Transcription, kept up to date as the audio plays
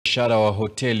Biashara wa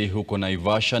hoteli huko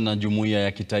Naivasha na Jumuiya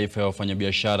ya Kitaifa ya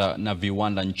Wafanyabiashara na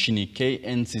Viwanda nchini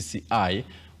KNCCI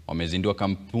wamezindua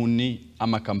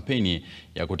kampeni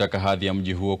ya kutaka hadhi ya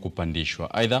mji huo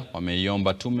kupandishwa. Aidha,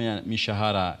 wameiomba tume ya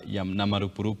mishahara na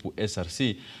marupurupu SRC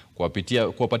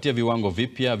kuwapatia viwango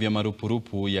vipya vya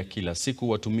marupurupu ya kila siku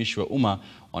watumishi wa umma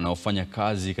wanaofanya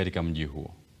kazi katika mji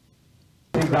huo.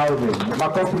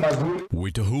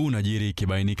 Wito huu unajiri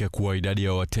ikibainika kuwa idadi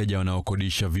ya wateja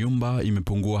wanaokodisha vyumba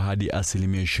imepungua hadi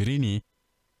 20%,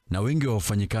 na wengi wa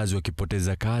wafanyikazi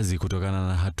wakipoteza kazi kutokana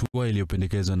na hatua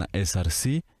iliyopendekezwa na SRC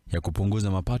ya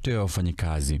kupunguza mapato ya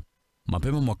wafanyikazi.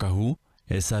 Mapema mwaka huu,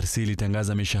 SRC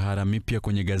ilitangaza mishahara mipya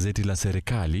kwenye gazeti la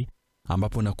serikali,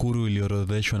 ambapo Nakuru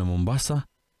iliorodheshwa na Mombasa,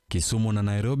 Kisumu na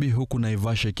Nairobi, huku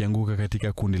Naivasha ikianguka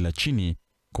katika kundi la chini,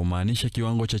 kumaanisha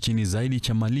kiwango cha chini zaidi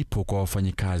cha malipo kwa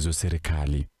wafanyikazi wa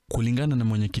serikali. Kulingana na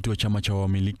mwenyekiti wa chama cha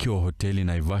wamiliki wa hoteli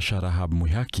Naivasha Rahab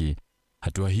Muhaki,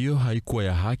 hatua hiyo haikuwa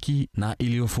ya haki na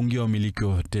iliyofungia wamiliki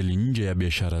wa hoteli nje ya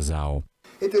biashara zao.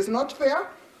 It is not fair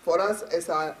for us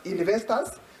as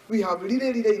investors. We have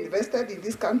really invested in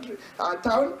this country, our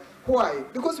town. Why?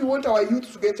 Because we want our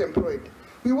youth to get employed.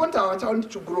 We want our town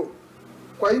to grow.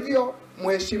 Kwa hivyo,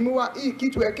 mheshimiwa, hii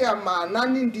kitu wekea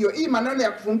maanani, ndio hii manane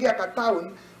ya kufungia ka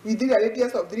town within a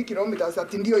radius of 3 kilometers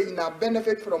that ndio ina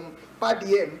benefit from per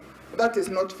diem. That is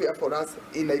not fair for us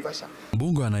in Naivasha.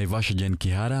 Mbunge wa Naivasha Jen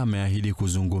Kihara ameahidi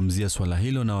kuzungumzia swala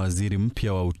hilo na waziri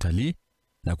mpya wa utalii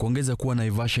na kuongeza kuwa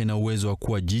Naivasha ina uwezo wa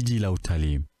kuwa jiji la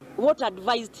utalii. What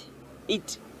advised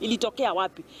it? Ilitokea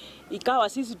wapi? Ikawa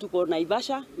sisi tuko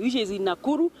Naivasha, which is in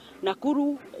Nakuru.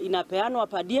 Nakuru inapeanwa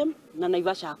per diem na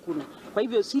Naivasha hakuna. Kwa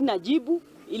hivyo sina jibu,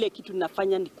 ile kitu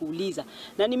ninafanya ni kuuliza.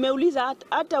 Na nimeuliza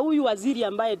hata huyu waziri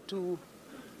ambaye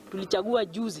tulichagua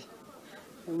juzi.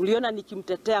 Uliona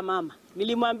nikimtetea mama.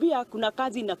 Nilimwambia kuna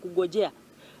kazi na kugojea.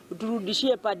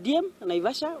 Uturudishie per diem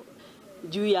Naivasha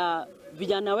juu ya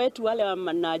vijana wetu wale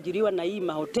wanaajiriwa na hii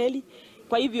mahoteli.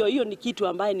 Kwa hivyo hiyo ni kitu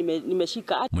ambaye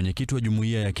nimeshika. Mwenyekiti wa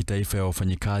Jumuiya ya Kitaifa ya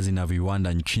Wafanyikazi na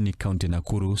Viwanda nchini kaunti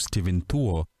Nakuru, Stephen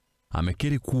Thuo,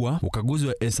 amekiri kuwa ukaguzi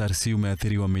wa SRC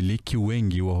umeathiri wamiliki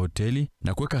wengi wa hoteli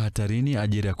na kuweka hatarini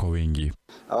ajira kwa wengi.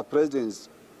 Our president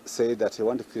said that he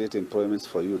want to create employment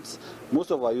for youths.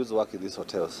 Most of our youths work in these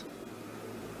hotels,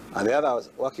 and the others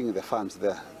working in the farms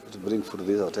there to bring food to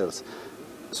these hotels.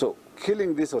 So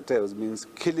killing these hotels means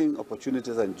killing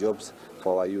opportunities and jobs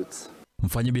for our youths.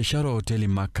 Mfanyabiashara wa hoteli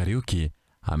Mark Kariuki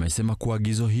amesema kuwa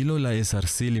agizo hilo la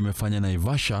SRC limefanya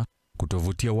Naivasha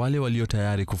kutovutia wale walio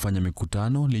tayari kufanya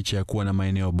mikutano licha ya kuwa na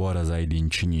maeneo bora zaidi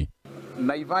nchini.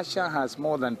 Naivasha has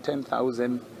more than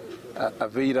 10,000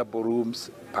 available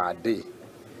rooms per day,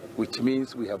 which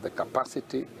means we have the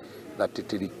capacity that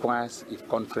it requires if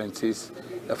conferences,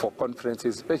 for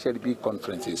conferences, especially big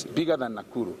conferences, bigger than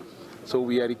Nakuru. So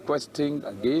we are requesting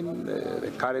again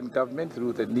the current government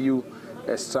through the new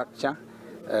structure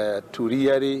to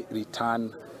really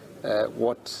return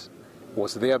what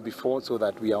was there before, so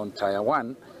that we are on tier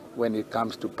 1 when it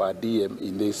comes to per diem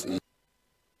in this.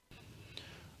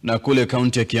 Na kule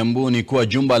kaunti ya Kiambu ni kuwa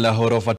jumba la ghorofa